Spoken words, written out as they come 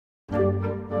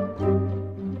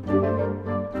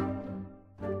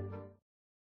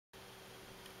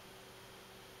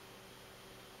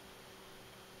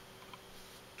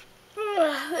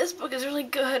this book is really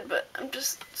good, but I'm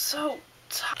just so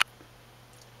tired.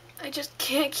 I just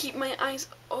can't keep my eyes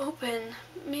open.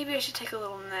 Maybe I should take a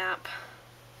little nap.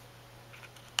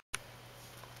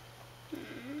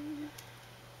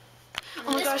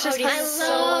 Oh my gosh, this is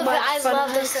so much fun.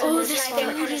 Oh, this food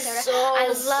is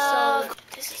so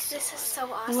This is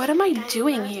so awesome. What am I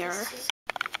doing here?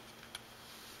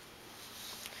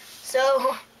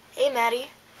 So, hey Maddie.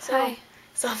 So, Hi.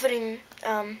 solving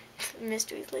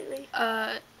mysteries lately.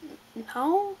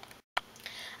 No?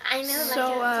 I know.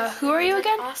 So, who are you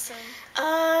again? Awesome.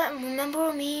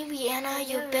 Remember me, Rihanna,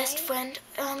 your best friend?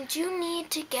 Do you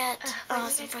need to get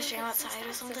some fresh air outside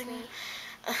or something?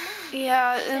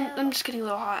 Yeah, I'm just getting a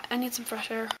little hot. I need some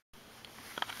fresh air.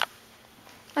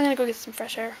 I'm gonna go get some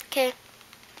fresh air. Okay.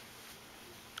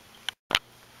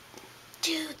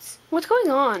 Dudes. What's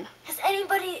going on? Is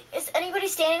anybody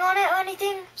standing on it or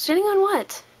anything? Standing on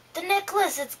what? The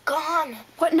necklace, it's gone.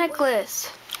 What necklace?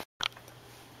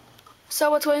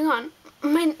 So what's going on?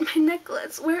 My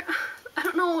necklace. Where? I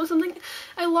don't know. Something.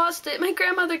 I lost it. My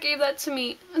grandmother gave that to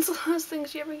me. It's the last thing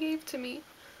she ever gave to me.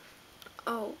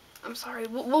 Oh, I'm sorry.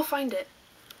 We'll find it.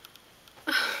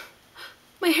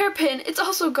 My hairpin. It's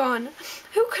also gone.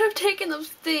 Who could have taken those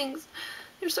things?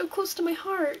 They're so close to my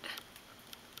heart.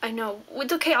 I know.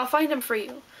 It's okay. I'll find them for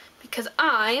you. Because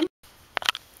I'm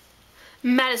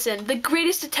Madison, the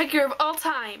greatest detective of all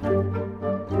time.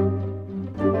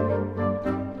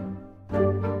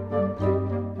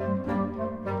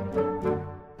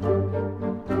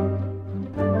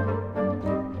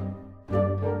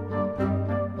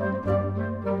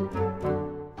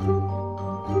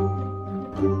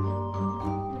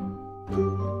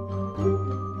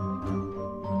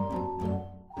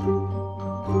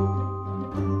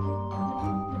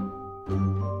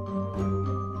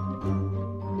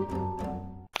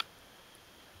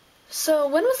 So,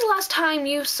 when was the last time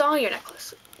you saw your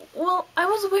necklace? Well, I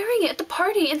was wearing it at the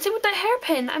party, and same with that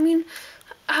hairpin. I mean,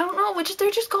 I don't know, they're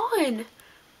just gone.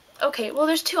 Okay, well,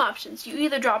 there's two options. You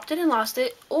either dropped it and lost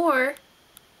it, or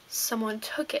someone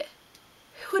took it.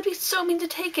 Who would be so mean to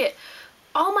take it?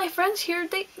 All my friends here,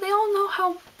 they all know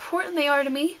how important they are to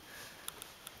me.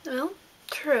 Well,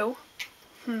 true.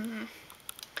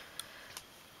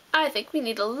 I think we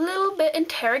need a little bit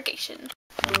interrogation.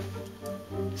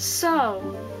 So,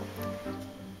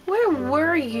 where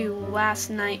were you last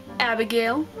night,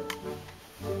 Abigail?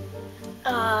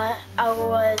 I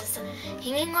was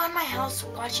hanging around my house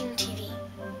watching TV.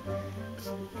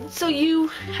 So you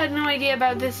had no idea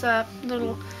about this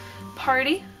little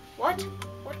party? What?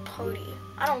 What party?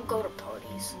 I don't go to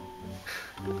parties.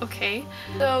 Okay.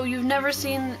 So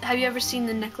have you ever seen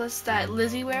the necklace that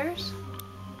Lizzie wears?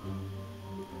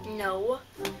 No.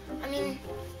 I mean,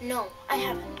 no, I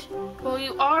haven't. Well,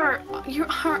 you aren't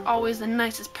always the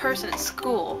nicest person at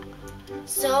school.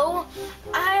 So,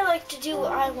 I like to do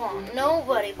what I want.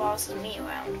 Nobody bosses me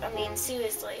around. I mean,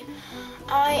 seriously.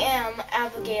 I am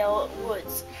Abigail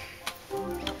Woods.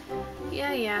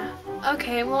 Yeah.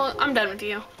 Okay, well, I'm done with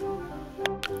you.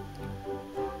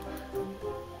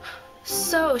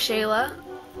 So, Shayla,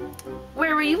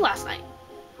 where were you last night?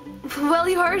 Well,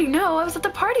 you already know. I was at the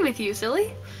party with you,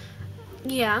 silly.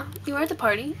 Yeah, you were at the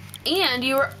party. And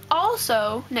you were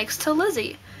also next to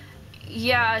Lizzie.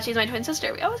 Yeah, she's my twin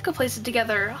sister. We always go places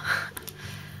together.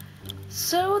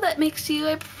 So that makes you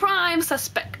a prime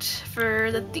suspect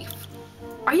for the thief.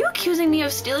 Are you accusing me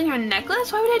of stealing her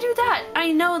necklace? Why would I do that?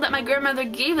 I know that my grandmother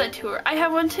gave that to her. I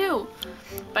have one too.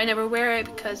 But I never wear it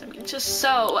because, I mean, it's just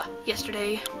so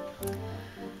yesterday.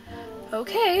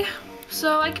 Okay,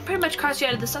 so I can pretty much cross you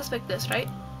out of the suspect list, right?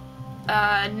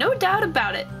 No doubt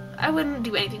about it. I wouldn't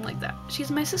do anything like that.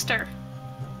 She's my sister.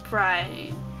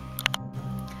 Right.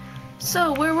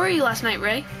 So, where were you last night,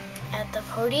 Ray? At the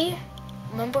party?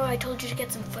 Remember I told you to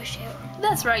get some fresh air?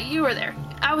 That's right, you were there.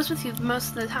 I was with you most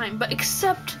of the time, but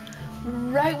except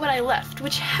right when I left,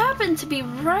 which happened to be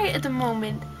right at the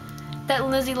moment that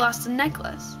Lizzie lost the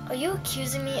necklace. Are you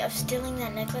accusing me of stealing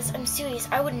that necklace? I'm serious.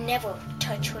 I would never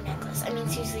touch her necklace. I mean,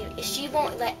 seriously, she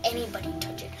won't let anybody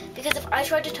touch it. Because if I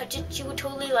tried to touch it, she would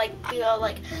totally, be all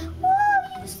like,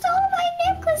 "Whoa, you stole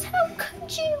my necklace, how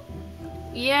could you?"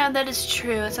 Yeah, that is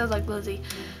true. It sounds like Lizzie.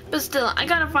 But still, I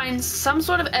gotta find some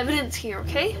sort of evidence here,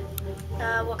 okay?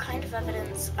 What kind of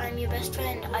evidence? I'm your best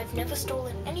friend. I've never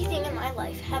stolen anything in my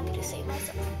life. Happy to say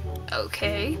myself.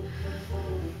 Okay.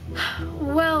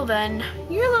 Well then,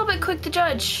 you're a little bit quick to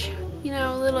judge. You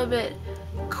know, a little bit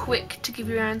quick to give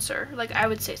your answer. Like, I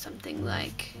would say something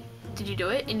like, "Did you do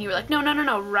it?" And you were like,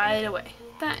 no, right away.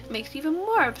 That makes you even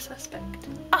more of a suspect.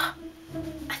 Ah!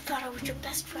 I thought I was your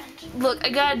best friend. Look, I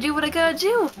gotta do what I gotta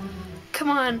do. Come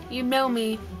on, you know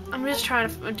me. I'm just trying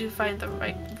to find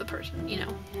the person, you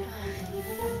know.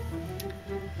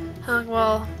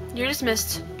 Well, you're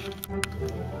dismissed.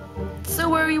 So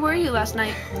where were you last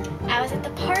night? I was at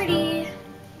the party.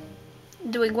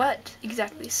 Doing what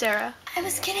exactly, Sarah? I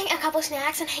was getting a couple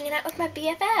snacks and hanging out with my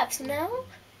BFFs, no?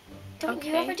 Don't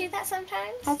you Okay. ever do that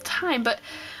sometimes? All the time, but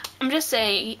I'm just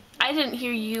saying, I didn't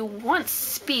hear you once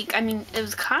speak. I mean, it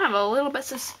was kind of a little bit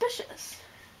suspicious.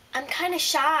 I'm kind of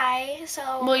shy,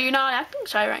 so... Well, you're not acting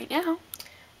shy right now.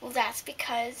 Well, that's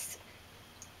because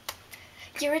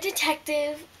you're a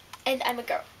detective and I'm a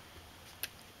girl.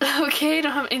 Okay, I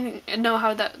don't know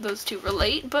how those two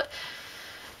relate, but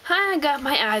I got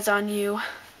my eyes on you.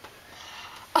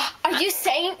 Oh, are you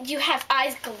saying you have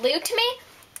eyes glued to me?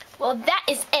 Well, that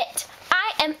is it.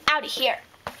 I am out of here.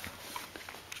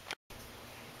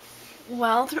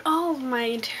 Well, through all of my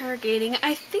interrogating,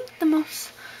 I think the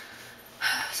most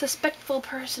suspectful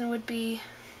person would be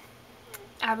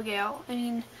Abigail. I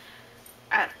mean,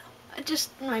 I don't know. Just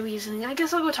my reasoning. I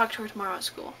guess I'll go talk to her tomorrow at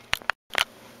school.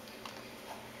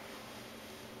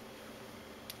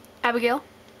 Abigail?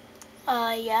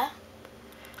 Yeah?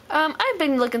 I've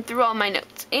been looking through all my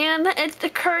notes, and it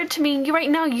occurred to me right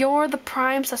now you're the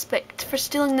prime suspect for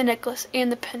stealing the necklace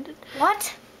and the pendant.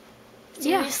 What?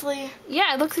 Yeah. Seriously? Yeah,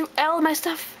 I looked through all of my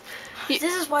stuff. This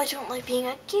is why I don't like being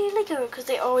a girly girl, because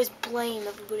they always blame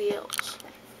everybody else.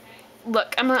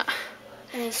 Look, I'm not...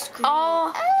 And they scream.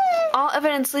 All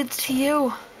evidence leads to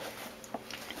you.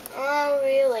 Oh,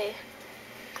 really?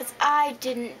 Because I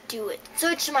didn't do it.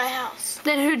 Search my house.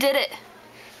 Then who did it?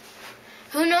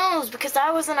 Who knows? Because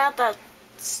I wasn't at that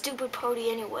stupid party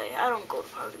anyway. I don't go to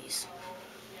parties.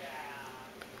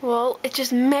 Well, it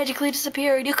just magically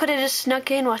disappeared. You could have just snuck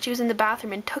in while she was in the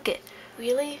bathroom and took it.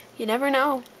 Really? You never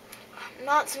know. I'm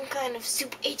not some kind of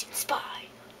super agent spy.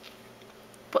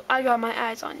 But I got my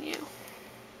eyes on you.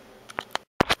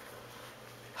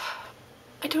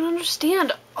 I don't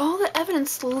understand. All the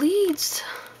evidence leads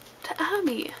to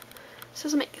Abby. This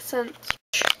doesn't make sense.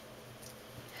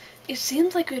 It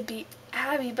seems like it would be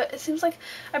Abby, but it seems like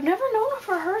I've never known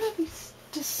for her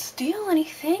to steal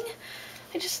anything.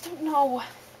 I just don't know.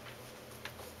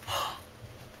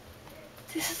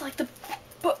 This is like the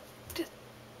book.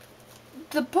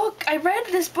 The book. I read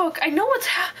this book. I know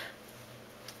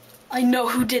I know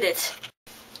who did it.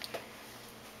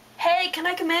 Hey, can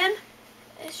I come in?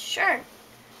 Sure.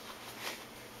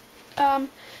 I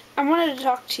wanted to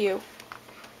talk to you.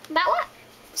 About what?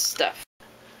 Stuff.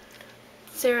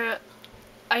 Sarah,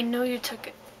 I know you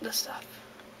took the stuff.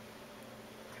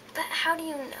 But how do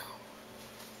you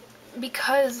know?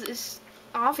 Because it's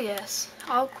obvious.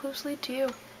 All clues lead to you.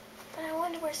 But I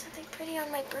wanted to wear something pretty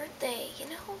on my birthday, you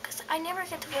know? Because I never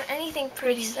get to wear anything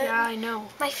pretty. So Yeah, I know.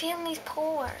 my family's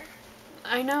poor.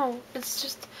 I know. It's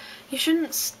just, you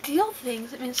shouldn't steal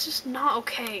things. I mean, it's just not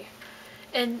okay.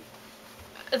 And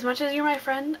as much as you're my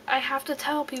friend, I have to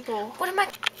tell people. What am I...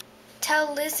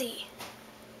 Tell Lizzie.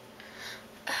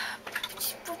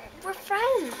 We're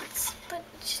friends. But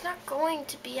she's not going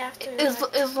to be after...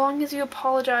 As long as you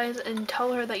apologize and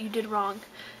tell her that you did wrong.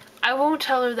 I won't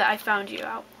tell her that I found you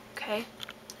out, okay?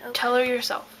 Tell her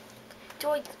yourself.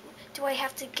 Do I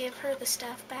have to give her the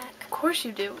stuff back? Of course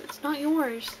you do. It's not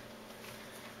yours.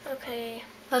 Okay.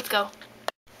 Let's go.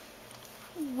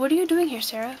 What are you doing here,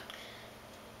 Sarah?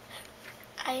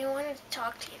 I wanted to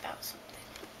talk to you about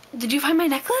something. Did you find my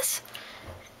necklace?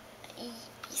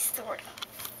 Sort of.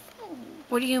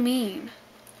 What do you mean?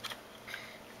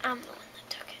 I'm the one that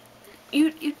took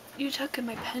it. You took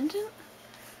my pendant?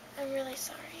 I'm really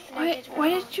sorry. And Why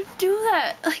did you do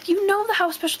that? Like, you know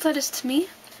how special that is to me.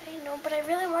 I know, but I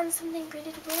really wanted something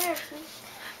pretty to wear.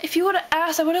 If you would have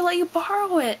asked, I would have let you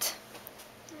borrow it.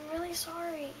 I'm really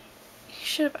sorry. You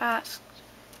should have asked.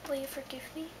 Will you forgive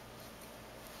me?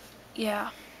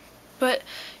 Yeah. But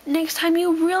next time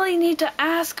you really need to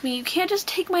ask me. You can't just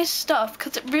take my stuff,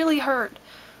 because it really hurt.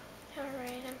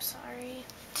 Alright, I'm sorry.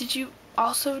 Did you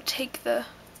also take the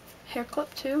hair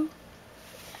clip too?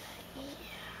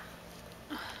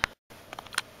 Yeah.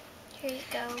 Here you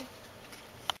go.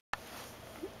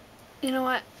 You know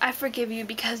what? I forgive you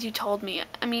because you told me.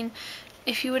 I mean,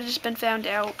 if you would have just been found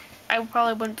out, I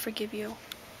probably wouldn't forgive you.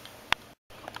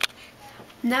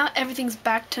 Now everything's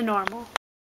back to normal.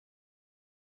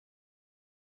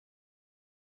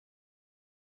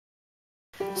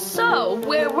 So,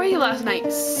 where were you last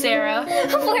night, Sarah?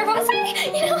 Where was I?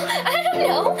 You know, I don't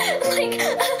know. Like,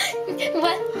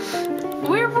 what?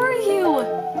 Where were you?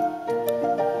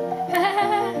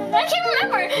 I can't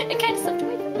remember. It kind of slipped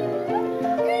away.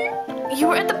 You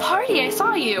were at the party. I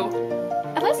saw you.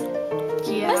 I was?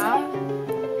 Yeah.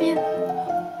 Yeah.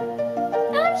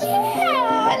 Oh,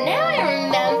 yeah. Now I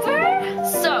remember.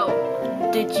 So,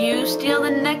 did Did you steal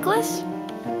the necklace?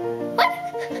 What?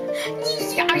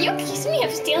 Are you accusing me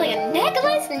of stealing a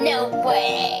necklace? No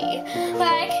way.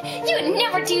 Like, you would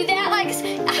never do that.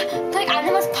 Like I'm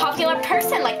the most popular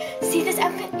person. Like, see this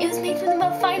outfit? It was made from the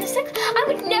most finest silk. I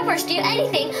would never steal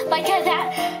anything like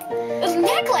that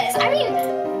necklace. I mean...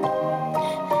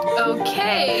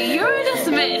 Okay, you're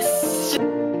dismissed.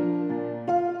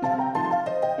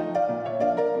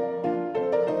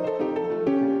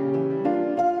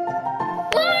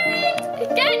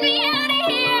 Get me out of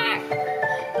here!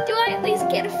 Do I at least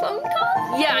get a phone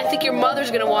call? Yeah, I think your mother's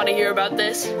gonna want to hear about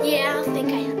this. Yeah, I think